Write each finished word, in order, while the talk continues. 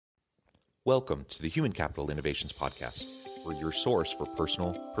Welcome to the Human Capital Innovations Podcast. We're your source for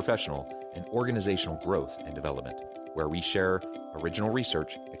personal, professional, and organizational growth and development, where we share original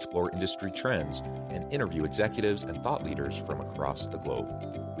research, explore industry trends, and interview executives and thought leaders from across the globe.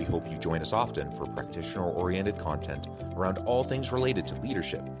 We hope you join us often for practitioner-oriented content around all things related to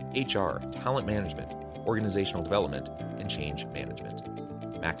leadership, HR, talent management, organizational development, and change management.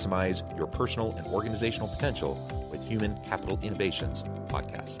 Maximize your personal and organizational potential with Human Capital Innovations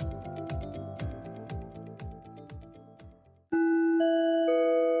Podcast.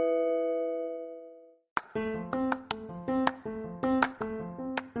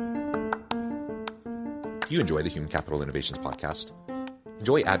 If you enjoy the Human Capital Innovations Podcast,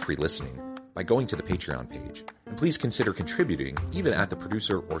 enjoy ad-free listening by going to the Patreon page, and please consider contributing even at the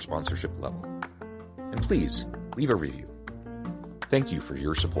producer or sponsorship level. And please leave a review. Thank you for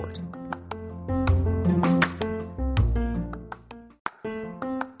your support.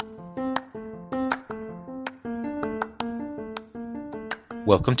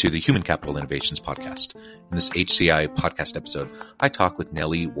 Welcome to the Human Capital Innovations Podcast. In this HCI podcast episode, I talk with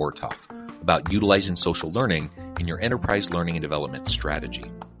Nellie Wartoft about utilizing social learning in your enterprise learning and development strategy.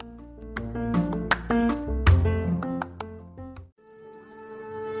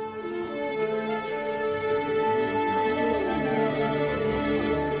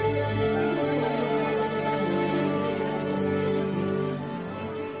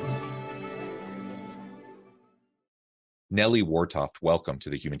 Nellie Wartoft, welcome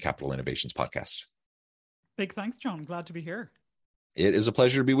to the Human Capital Innovations Podcast. Big thanks, John. Glad to be here. It is a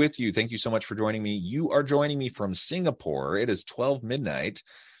pleasure to be with you. Thank you so much for joining me. You are joining me from Singapore. It is 12 midnight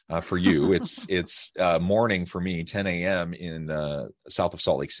for you. It's morning for me, 10 a.m. in south of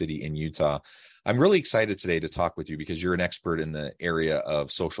Salt Lake City in Utah. I'm really excited today to talk with you because you're an expert in the area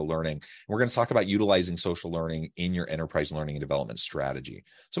of social learning. We're going to talk about utilizing social learning in your enterprise learning and development strategy.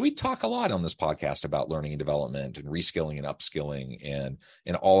 So we talk a lot on this podcast about learning and development and reskilling and upskilling and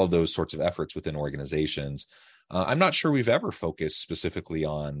all of those sorts of efforts within organizations. I'm not sure we've ever focused specifically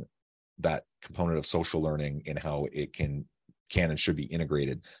on that component of social learning and how it can and should be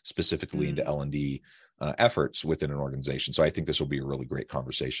integrated specifically into L&D efforts within an organization. So I think this will be a really great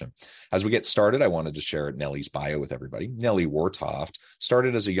conversation. As we get started, I wanted to share Nellie's bio with everybody. Nellie Wartoft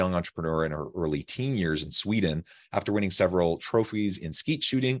started as a young entrepreneur in her early teen years in Sweden. After winning several trophies in skeet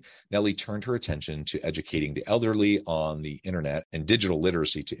shooting, Nellie turned her attention to educating the elderly on the internet and digital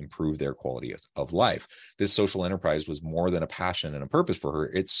literacy to improve their quality of life. This social enterprise was more than a passion and a purpose for her.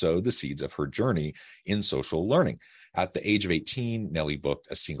 It sowed the seeds of her journey in social learning. At the age of 18, Nellie booked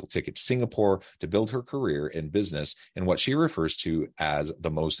a single ticket to Singapore to build her career in business in what she refers to as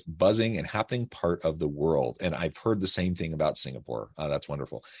the most buzzing and happening part of the world. And I've heard the same thing about Singapore. That's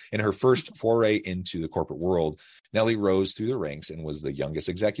wonderful. In her first foray into the corporate world, Nellie rose through the ranks and was the youngest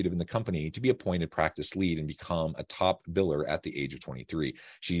executive in the company to be appointed practice lead and become a top biller at the age of 23.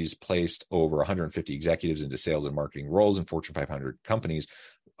 She's placed over 150 executives into sales and marketing roles in Fortune 500 companies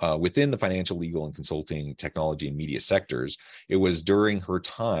within the financial, legal, and consulting, technology, and media sectors. It was during her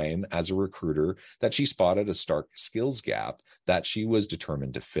time as a recruiter that she spotted a stark skills gap that she was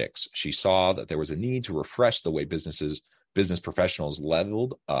determined to fix. She saw that there was a need to refresh the way business professionals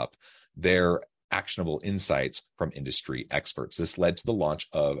leveled up their actionable insights from industry experts. This led to the launch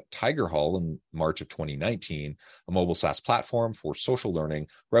of Tiger Hall in March of 2019, a mobile SaaS platform for social learning,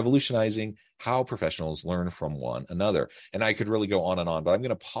 revolutionizing how professionals learn from one another. And I could really go on and on, but I'm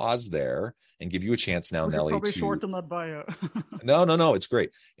going to pause there and give you a chance now, Nellie. Probably shorten that bio. No, it's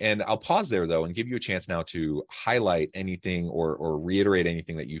great. And I'll pause there though and give you a chance now to highlight anything or reiterate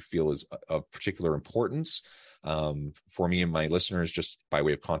anything that you feel is of particular importance for me and my listeners, just by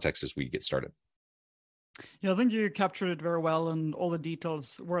way of context as we get started. Yeah, I think you captured it very well, and all the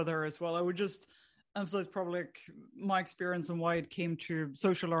details were there as well. I would just emphasize probably like my experience and why it came to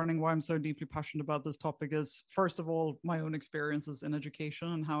social learning, why I'm so deeply passionate about this topic is, first of all, my own experiences in education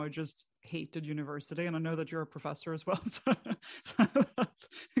and how I just hated university. And I know that you're a professor as well, so that's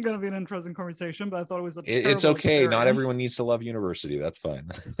going to be an interesting conversation, but I thought it was it's okay. Experience. Not everyone needs to love university. That's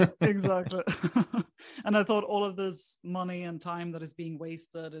fine. Exactly. And I thought all of this money and time that is being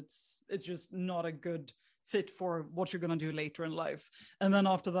wasted, it's just not a good fit for what you're going to do later in life. And then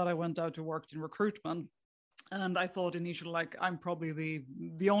after that, I went out to work in recruitment. And I thought initially, like, I'm probably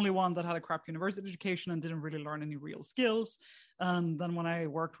the only one that had a crap university education and didn't really learn any real skills. And then when I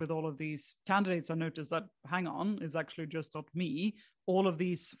worked with all of these candidates, I noticed that, hang on, it's actually just not me. All of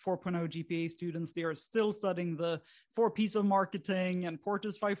these 4.0 GPA students, they are still studying the 4 P's of marketing and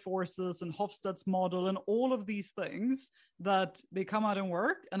Porter's 5 forces and Hofstede's model and all of these things that they come out and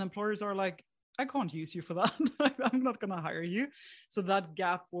work, and employers are like, I can't use you for that. I'm not going to hire you. So that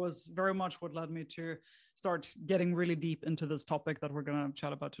gap was very much what led me to start getting really deep into this topic that we're going to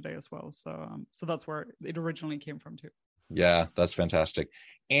chat about today as well. So that's where it originally came from too. Yeah, that's fantastic.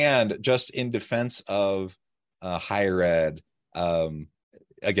 And just in defense of higher ed,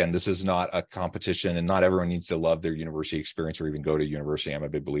 again, this is not a competition, and not everyone needs to love their university experience or even go to university. I'm a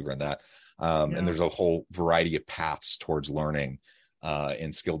big believer in that. And there's a whole variety of paths towards learning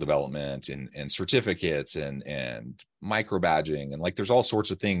in skill development and certificates and micro badging. And like, there's all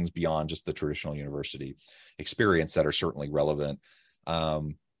sorts of things beyond just the traditional university experience that are certainly relevant.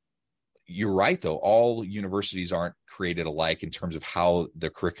 You're right, though. All universities aren't created alike in terms of how the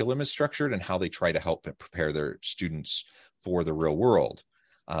curriculum is structured and how they try to help prepare their students for the real world.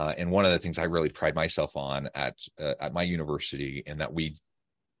 And one of the things I really pride myself on at my university, and that we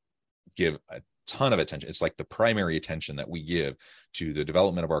give a ton of attention, it's like the primary attention that we give to the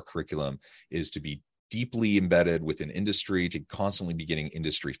development of our curriculum, is to be deeply embedded within industry, to constantly be getting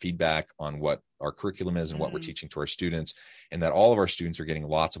industry feedback on what our curriculum is and what we're teaching to our students, and that all of our students are getting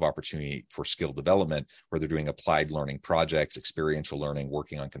lots of opportunity for skill development, where they're doing applied learning projects, experiential learning,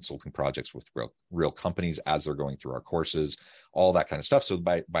 working on consulting projects with real companies as they're going through our courses, all that kind of stuff. So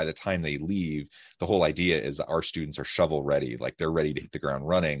by the time they leave, the whole idea is that our students are shovel ready, like they're ready to hit the ground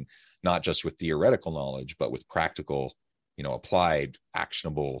running, not just with theoretical knowledge, but with practical, applied,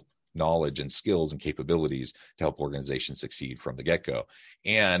 actionable knowledge and skills and capabilities to help organizations succeed from the get-go.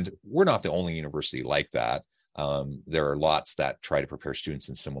 And we're not the only university like that. There are lots that try to prepare students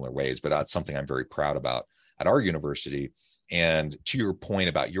in similar ways, but that's something I'm very proud about at our university. And to your point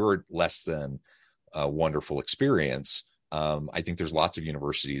about your less than wonderful experience, I think there's lots of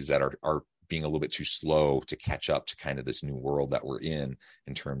universities that are being a little bit too slow to catch up to kind of this new world that we're in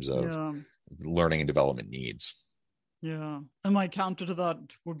terms of learning and development needs. Yeah. And my counter to that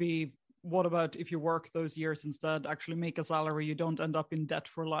would be, what about if you work those years instead, actually make a salary, you don't end up in debt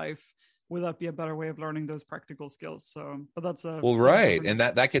for life? Would that be a better way of learning those practical skills? So, but that's right. And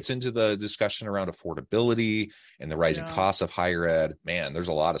that gets into the discussion around affordability and the rising costs of higher ed. Man, there's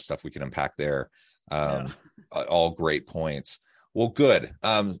a lot of stuff we can unpack there. All great points. Well, good.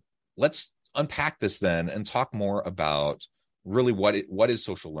 Let's unpack this then and talk more about really what is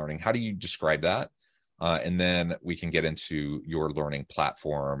social learning. How do you describe that? And then we can get into your learning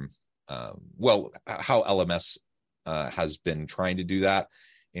platform. How LMS has been trying to do that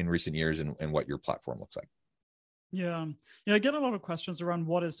in recent years, and what your platform looks like. Yeah, I get a lot of questions around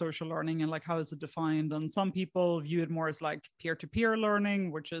what is social learning and like how is it defined. And some people view it more as like peer-to-peer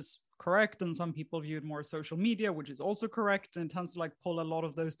learning, which is correct, and some people view it more as social media, which is also correct, and it tends to like pull a lot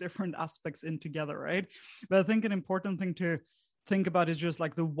of those different aspects in together, right? But I think an important thing to think about is just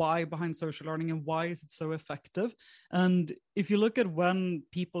like the why behind social learning and why is it so effective. And if you look at when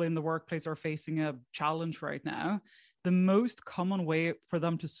people in the workplace are facing a challenge right now, the most common way for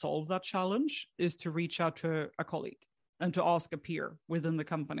them to solve that challenge is to reach out to a colleague and to ask a peer within the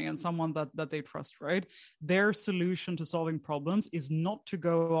company and someone that they trust, right? Their solution to solving problems is not to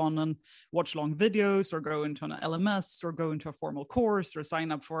go on and watch long videos or go into an LMS or go into a formal course or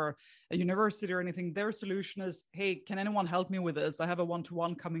sign up for a university or anything. Their solution is, hey, can anyone help me with this? I have a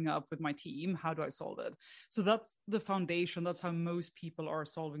one-to-one coming up with my team. How do I solve it? So that's the foundation. That's how most people are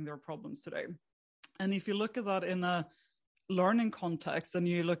solving their problems today. And if you look at that in a learning context, and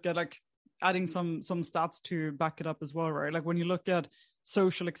you look at like adding some stats to back it up as well, right? Like when you look at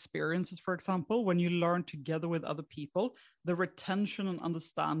social experiences, for example, when you learn together with other people, the retention and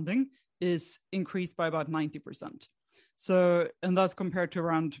understanding is increased by about 90%. So, and that's compared to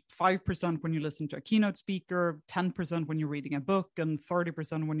around 5% when you listen to a keynote speaker, 10% when you're reading a book, and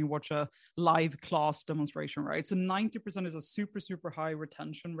 30% when you watch a live class demonstration, right? So 90% is a super, super high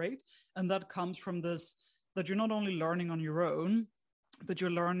retention rate. And that comes from this, that you're not only learning on your own, but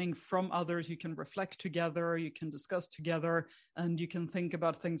you're learning from others. You can reflect together, you can discuss together, and you can think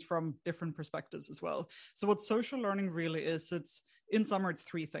about things from different perspectives as well. So what social learning really is, it's, in summary, it's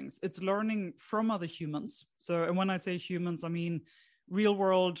three things. It's learning from other humans. So, and when I say humans, I mean real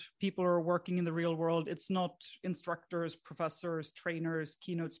world people are working in the real world. It's not instructors, professors, trainers,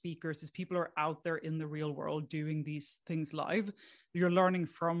 keynote speakers. It's people who are out there in the real world doing these things live. You're learning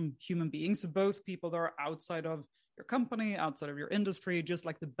from human beings. So both people that are outside of your company, outside of your industry, just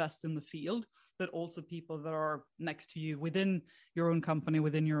like the best in the field, but also people that are next to you within your own company,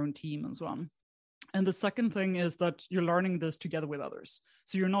 within your own team and so on. And the second thing is that you're learning this together with others.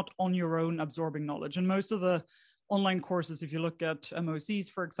 So you're not on your own absorbing knowledge. And most of the online courses, if you look at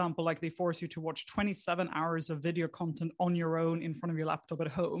MOCs, for example, like they force you to watch 27 hours of video content on your own in front of your laptop at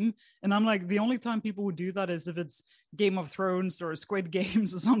home. And I'm like, the only time people would do that is if it's Game of Thrones or Squid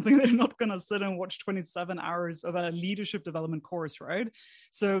Games or something. They're not going to sit and watch 27 hours of a leadership development course, right?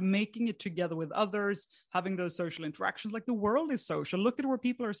 So making it together with others, having those social interactions, like the world is social. Look at where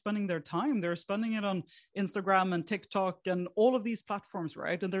people are spending their time. They're spending it on Instagram and TikTok and all of these platforms,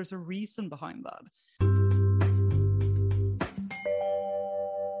 right? And there's a reason behind that.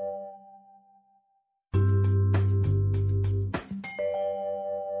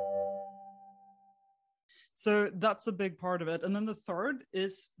 So that's a big part of it. And then the third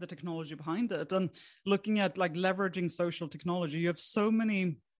is the technology behind it. And looking at like leveraging social technology, you have so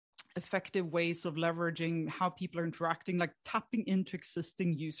many effective ways of leveraging how people are interacting, like tapping into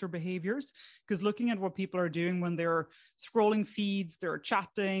existing user behaviors. Because looking at what people are doing when they're scrolling feeds, they're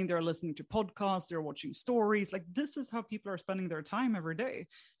chatting, they're listening to podcasts, they're watching stories, like this is how people are spending their time every day.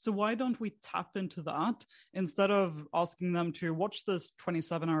 So why don't we tap into that instead of asking them to watch this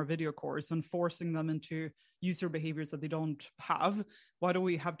 27-hour video course and forcing them into user behaviors that they don't have? Why do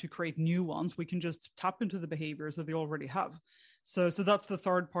we have to create new ones? We can just tap into the behaviors that they already have. So that's the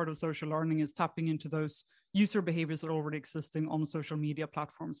third part of social learning, is tapping into those user behaviors that are already existing on social media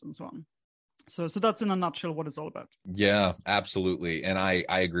platforms and so on. So that's in a nutshell what it's all about. Yeah, absolutely. And I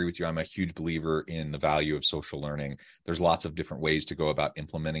agree with you. I'm a huge believer in the value of social learning. There's lots of different ways to go about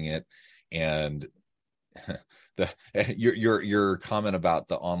implementing it. And your comment about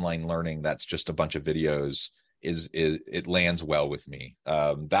the online learning that's just a bunch of videos is it lands well with me.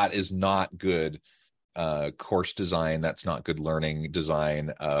 That is not good course design. That's not good learning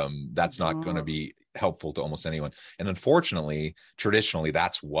design. That's not going to be helpful to almost anyone. And unfortunately, traditionally,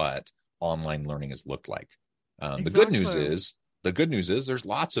 that's what online learning has looked like. Exactly. The good news is there's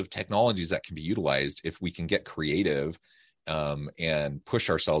lots of technologies that can be utilized if we can get creative and push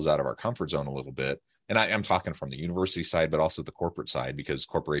ourselves out of our comfort zone a little bit. And I'm talking from the university side, but also the corporate side, because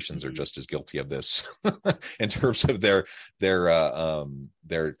corporations are just as guilty of this in terms of their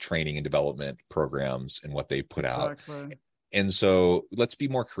training and development programs and what they put out. Exactly. And so let's be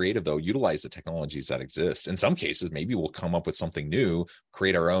more creative, though. Utilize the technologies that exist. In some cases, maybe we'll come up with something new,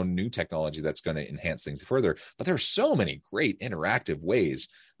 create our own new technology that's going to enhance things further. But there are so many great interactive ways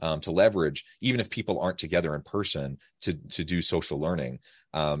to leverage, even if people aren't together in person, to do social learning.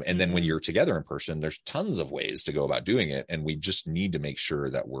 And then when you're together in person, there's tons of ways to go about doing it. And we just need to make sure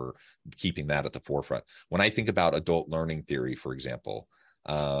that we're keeping that at the forefront. When I think about adult learning theory, for example,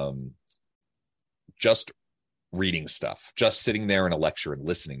 just reading stuff, just sitting there in a lecture and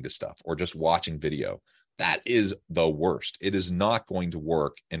listening to stuff, or just watching video, that is the worst. It is not going to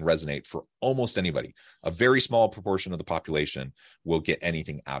work and resonate for almost anybody. A very small proportion of the population will get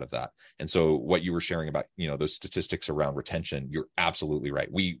anything out of that. And so what you were sharing about, those statistics around retention, you're absolutely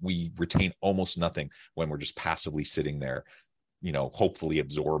right. We retain almost nothing when we're just passively sitting there, hopefully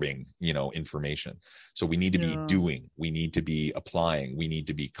absorbing, information. So we need to be doing, we need to be applying, we need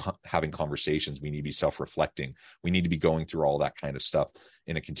to be having conversations, we need to be self-reflecting, we need to be going through all that kind of stuff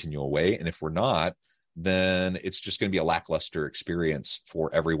in a continual way. And if we're not, then it's just going to be a lackluster experience for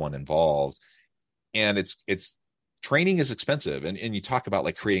everyone involved. And it's training is expensive. And you talk about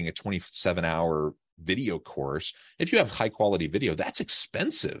like creating a 27-hour video course. If you have high quality video, that's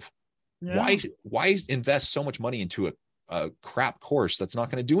expensive. Yeah. Why invest so much money into a crap course that's not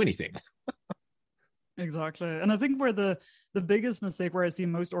going to do anything? Exactly. And I think where the biggest mistake where I see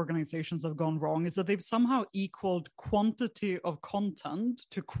most organizations have gone wrong is that they've somehow equaled quantity of content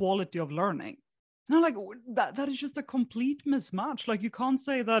to quality of learning. And I'm like, that is just a complete mismatch. Like, you can't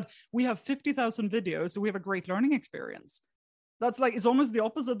say that we have 50,000 videos, so we have a great learning experience. That's like, it's almost the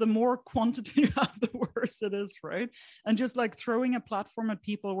opposite. The more quantity you have, the worse it is, right? And just like throwing a platform at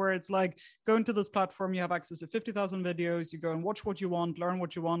people where it's like, go into this platform, you have access to 50,000 videos, you go and watch what you want, learn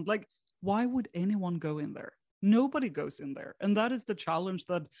what you want. Like, why would anyone go in there? Nobody goes in there. And that is the challenge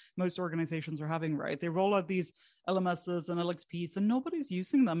that most organizations are having, right? They roll out these LMSs and LXPs and nobody's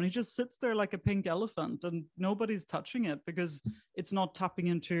using them. And it just sits there like a pink elephant and nobody's touching it because it's not tapping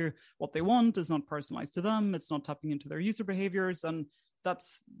into what they want. It's not personalized to them. It's not tapping into their user behaviors. And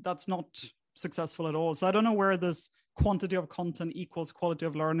that's not successful at all. So I don't know where this quantity of content equals quality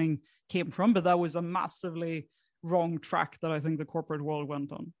of learning came from, but that was a massively wrong track that I think the corporate world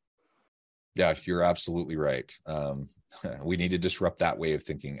went on. Yeah, you're absolutely right. We need to disrupt that way of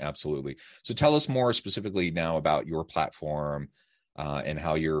thinking. Absolutely. So tell us more specifically now about your platform and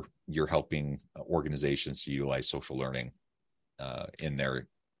how you're helping organizations to utilize social learning in their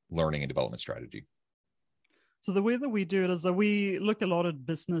learning and development strategy. So the way that we do it is that we look a lot at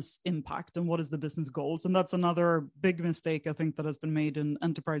business impact and what is the business goals. And that's another big mistake I think that has been made in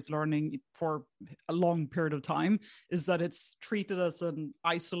enterprise learning for a long period of time, is that it's treated as an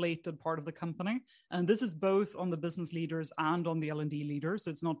isolated part of the company. And this is both on the business leaders and on the L&D leaders. So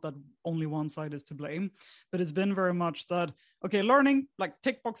it's not that only one side is to blame, but it's been very much that, okay, learning, like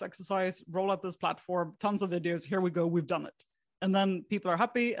tick box exercise, roll out this platform, tons of videos, here we go, we've done it. And then people are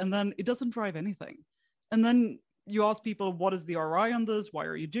happy, and then it doesn't drive anything. And then you ask people, what is the ROI on this? Why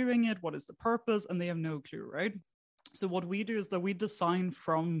are you doing it? What is the purpose? And they have no clue, right? So what we do is that we design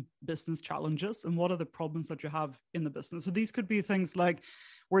from business challenges and what are the problems that you have in the business. So these could be things like,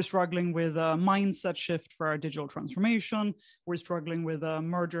 we're struggling with a mindset shift for our digital transformation. We're struggling with a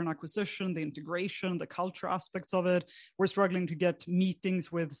merger and acquisition, the integration, the culture aspects of it. We're struggling to get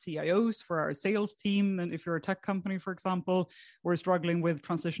meetings with CIOs for our sales team. And if you're a tech company, for example, we're struggling with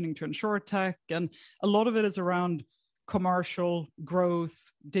transitioning to InsurTech. And a lot of it is around commercial growth,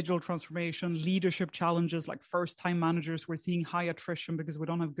 digital transformation, leadership challenges like first-time managers. We're seeing high attrition because we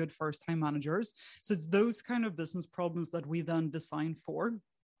don't have good first-time managers. So it's those kind of business problems that we then design for.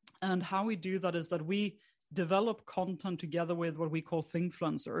 And how we do that is that we develop content together with what we call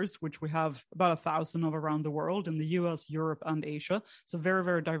thinkfluencers, which we have about 1,000 of around the world in the US, Europe, and Asia. So very,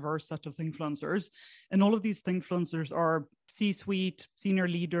 very diverse set of thinkfluencers. And all of these thinkfluencers are C-suite, senior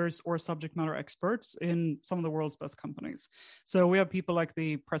leaders, or subject matter experts in some of the world's best companies. So we have people like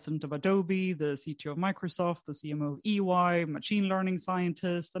the president of Adobe, the CTO of Microsoft, the CMO of EY, machine learning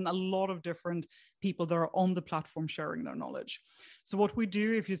scientists, and a lot of different people that are on the platform sharing their knowledge. So what we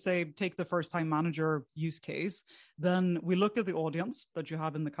do, if you say, take the first-time manager use case, then we look at the audience that you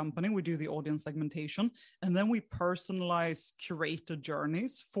have in the company. We do the audience segmentation, and then we personalize curated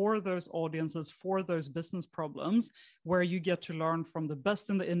journeys for those audiences, for those business problems, where you get to learn from the best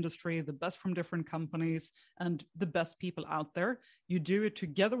in the industry, the best from different companies, and the best people out there. You do it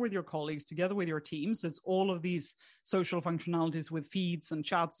together with your colleagues, together with your team. So it's all of these social functionalities with feeds and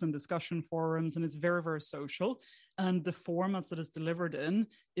chats and discussion forums, and it's very, very social. And the formats that it's delivered in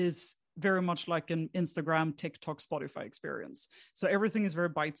is very much like an Instagram, TikTok, Spotify experience. So everything is very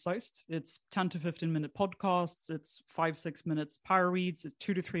bite-sized. It's 10 to 15 minute podcasts. It's 5-6 minutes power reads. It's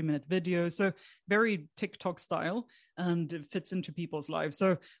 2 to 3 minute videos. So very TikTok style, and it fits into people's lives.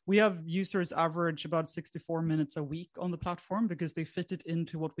 So we have users average about 64 minutes a week on the platform because they fit it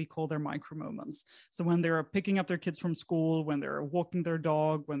into what we call their micro moments. So when they're picking up their kids from school, when they're walking their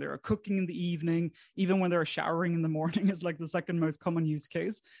dog, when they're cooking in the evening, even when they're showering in the morning is like the second most common use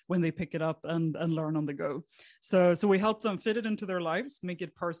case, when they pick it up and learn on the go. So we help them fit it into their lives, make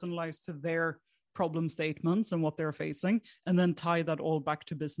it personalized to their problem statements and what they're facing, and then tie that all back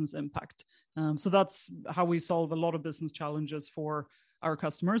to business impact. So that's how we solve a lot of business challenges for our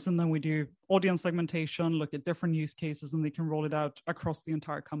customers. And then we do audience segmentation, look at different use cases, and they can roll it out across the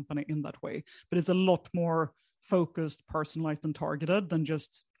entire company in that way. But it's a lot more focused, personalized, and targeted than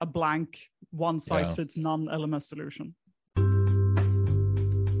just a blank one size fits none LMS solution.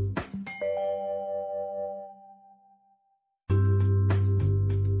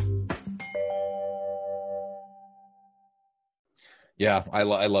 Yeah, I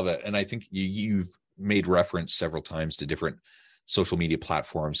love it. And I think you've made reference several times to different social media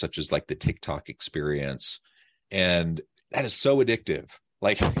platforms, such as like the TikTok experience. And that is so addictive.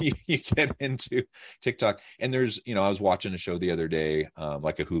 Like you get into TikTok, and there's, I was watching a show the other day,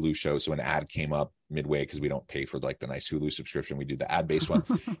 like a Hulu show. So an ad came up midway because we don't pay for like the nice Hulu subscription. We do the ad-based one.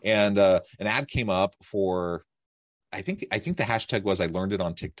 And an ad came up for, I think the hashtag was, I learned it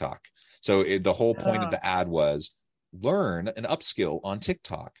on TikTok. So the whole point of the ad was, learn an upskill on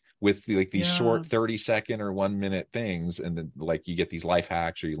TikTok with these short 30-second or 1-minute things. And then like you get these life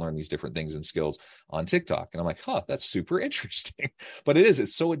hacks, or you learn these different things and skills on TikTok. And I'm like, that's super interesting. But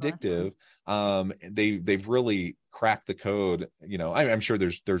it's so addictive. They've really cracked the code. I'm sure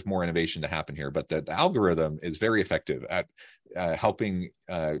there's more innovation to happen here, but the algorithm is very effective at helping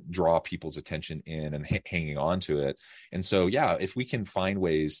draw people's attention in and hanging on to it. And so, if we can find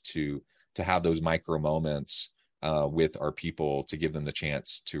ways to have those micro moments with our people, to give them the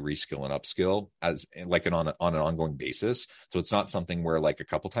chance to reskill and upskill as like on an ongoing basis. So it's not something where like a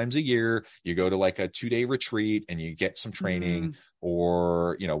couple times a year you go to like a 2-day retreat and you get some training,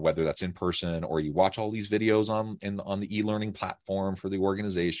 or whether that's in person, or you watch all these videos on the e-learning platform for the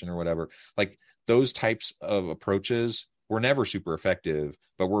organization or whatever. Like those types of approaches were never super effective,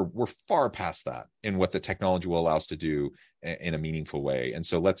 but we're far past that in what the technology will allow us to do in a meaningful way. And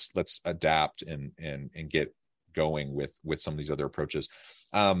so let's adapt and get going with some of these other approaches.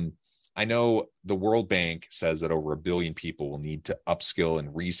 I know the World Bank says that over 1 billion people will need to upskill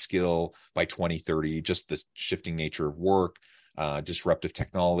and reskill by 2030, just the shifting nature of work, disruptive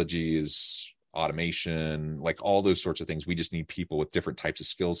technologies, automation, like all those sorts of things. We just need people with different types of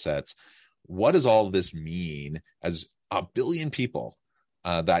skill sets. What does all this mean as 1 billion people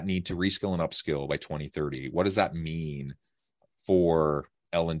that need to reskill and upskill by 2030? What does that mean for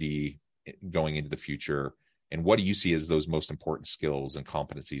L&D going into the future? And what do you see as those most important skills and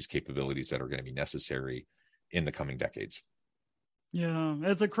competencies, capabilities that are going to be necessary in the coming decades? Yeah,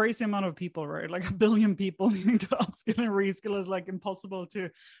 it's a crazy amount of people, right? Like 1 billion people needing to upskill and reskill is like impossible to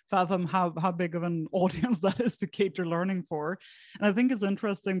fathom how big of an audience that is to cater learning for. And I think it's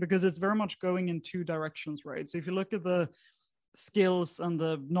interesting because it's very much going in two directions, right? So if you look at the skills and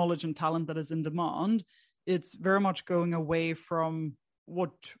the knowledge and talent that is in demand, it's very much going away from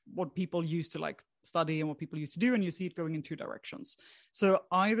what people used to like study and what people used to do, and you see it going in two directions. So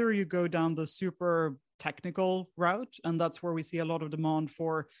either you go down the super technical route, and that's where we see a lot of demand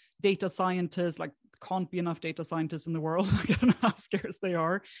for data scientists. Like, can't be enough data scientists in the world. I don't know how scarce they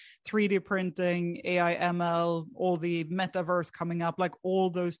are. 3D printing, AI, ML, all the metaverse coming up, like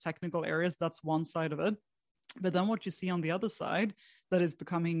all those technical areas, that's one side of it. But then what you see on the other side that is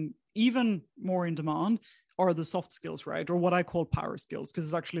becoming even more in demand are the soft skills, right? Or what I call power skills, because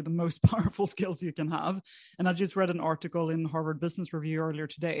it's actually the most powerful skills you can have. And I just read an article in Harvard Business Review earlier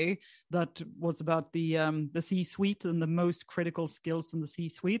today that was about the C-suite and the most critical skills in the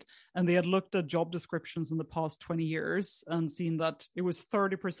C-suite. And they had looked at job descriptions in the past 20 years and seen that it was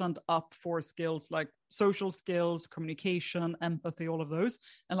 30% up for skills like social skills, communication, empathy, all of those,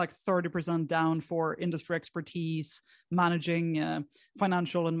 and like 30% down for industry expertise, managing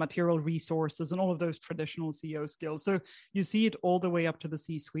financial and material resources, and all of those traditional CEO skills. So you see it all the way up to the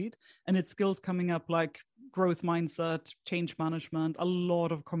C-suite, and it's skills coming up like growth mindset, change management, a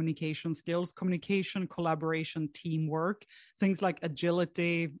lot of communication skills, communication, collaboration, teamwork, things like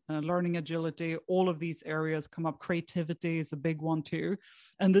agility, learning agility, all of these areas come up. Creativity is a big one too.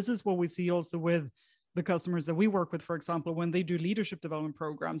 And this is what we see also with the customers that we work with, for example, when they do leadership development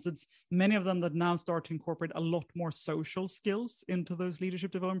programs, it's many of them that now start to incorporate a lot more social skills into those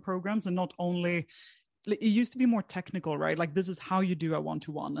leadership development programs. And not only, it used to be more technical, right? Like, this is how you do a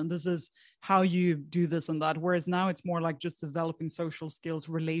one-to-one, and this is how you do this and that. Whereas now it's more like just developing social skills,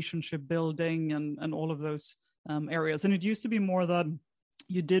 relationship building, and all of those areas. And it used to be more that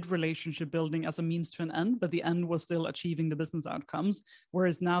you did relationship building as a means to an end, but the end was still achieving the business outcomes.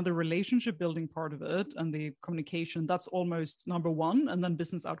 Whereas now the relationship building part of it and the communication, that's almost number one, and then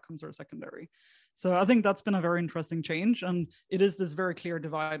business outcomes are secondary. So I think that's been a very interesting change. And it is this very clear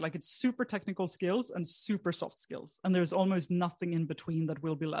divide. Like, it's super technical skills and super soft skills. And there's almost nothing in between that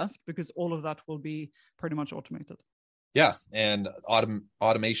will be left, because all of that will be pretty much automated. Yeah. And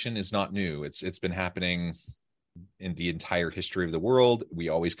automation is not new. It's been happening in the entire history of the world. We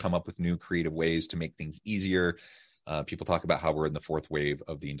always come up with new creative ways to make things easier. People talk about how we're in the fourth wave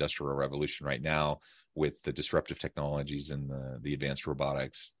of the industrial revolution right now with the disruptive technologies and the advanced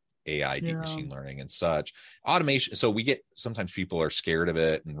robotics, AI, deep machine learning, and such. Automation. So sometimes people are scared of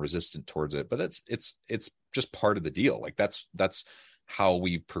it and resistant towards it, but it's just part of the deal. Like, that's how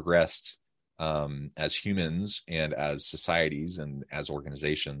we progressed as humans and as societies and as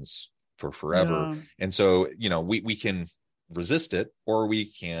organizations for forever. And so, we can resist it, or we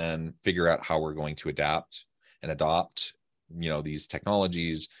can figure out how we're going to adapt and adopt, these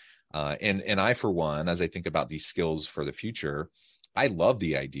technologies. And I, for one, as I think about these skills for the future, I love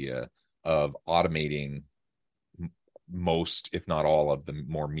the idea of automating most, if not all, of the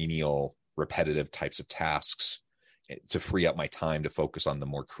more menial, repetitive types of tasks to free up my time to focus on the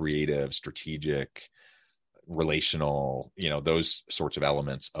more creative, strategic, relational, those sorts of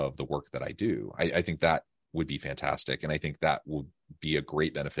elements of the work that I do. I think that would be fantastic. And I think that will be a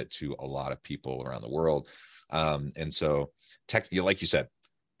great benefit to a lot of people around the world. And so like you said,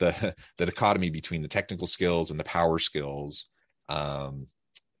 the dichotomy between the technical skills and the power skills,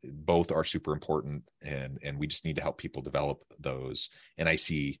 both are super important, and we just need to help people develop those. And I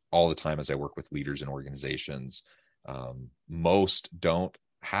see all the time as I work with leaders in organizations, most don't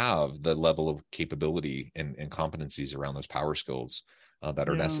have the level of capability and competencies around those power skills that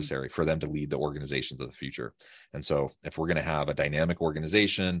are necessary for them to lead the organizations of the future. And so if we're going to have a dynamic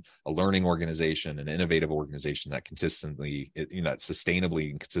organization, a learning organization, an innovative organization that consistently, that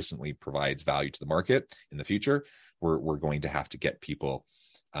sustainably and consistently provides value to the market in the future, we're going to have to get people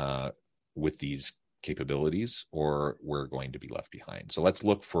with these capabilities, or we're going to be left behind. So let's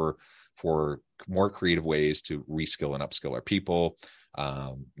look for more creative ways to reskill and upskill our people.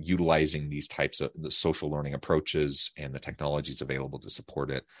 utilizing these types of the social learning approaches and the technologies available to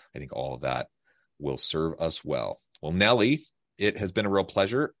support it. I think all of that will serve us well. Well, Nellie, it has been a real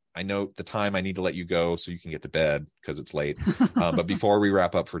pleasure. I know the time I need to let you go so you can get to bed because it's late. But before we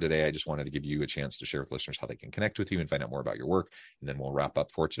wrap up for today, I just wanted to give you a chance to share with listeners how they can connect with you and find out more about your work. And then we'll wrap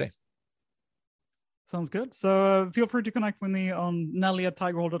up for today. Sounds good. So feel free to connect with me on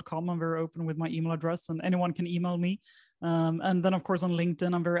nellie@tigerhole.com. I'm very open with my email address, and anyone can email me. And then, of course, on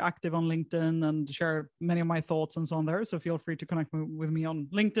LinkedIn, I'm very active on LinkedIn and share many of my thoughts and so on there. So feel free to connect with me on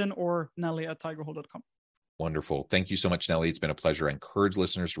LinkedIn or nellie@tigerhole.com. Wonderful. Thank you so much, Nellie. It's been a pleasure. I encourage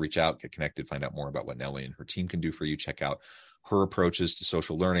listeners to reach out, get connected, find out more about what Nellie and her team can do for you. Check out her approaches to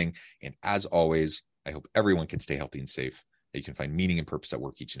social learning. And as always, I hope everyone can stay healthy and safe, that you can find meaning and purpose at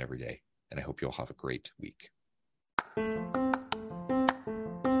work each and every day. And I hope you'll have a great week. Do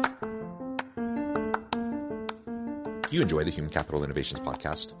you enjoy the Human Capital Innovations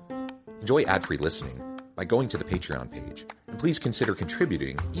podcast? Enjoy ad-free listening by going to the Patreon page. And please consider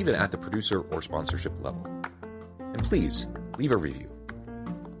contributing even at the producer or sponsorship level. And please leave a review.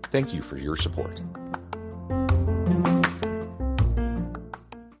 Thank you for your support.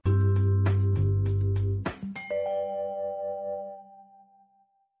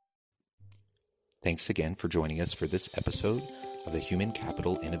 Thanks again for joining us for this episode of the Human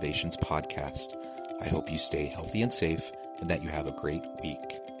Capital Innovations podcast. I hope you stay healthy and safe and that you have a great week.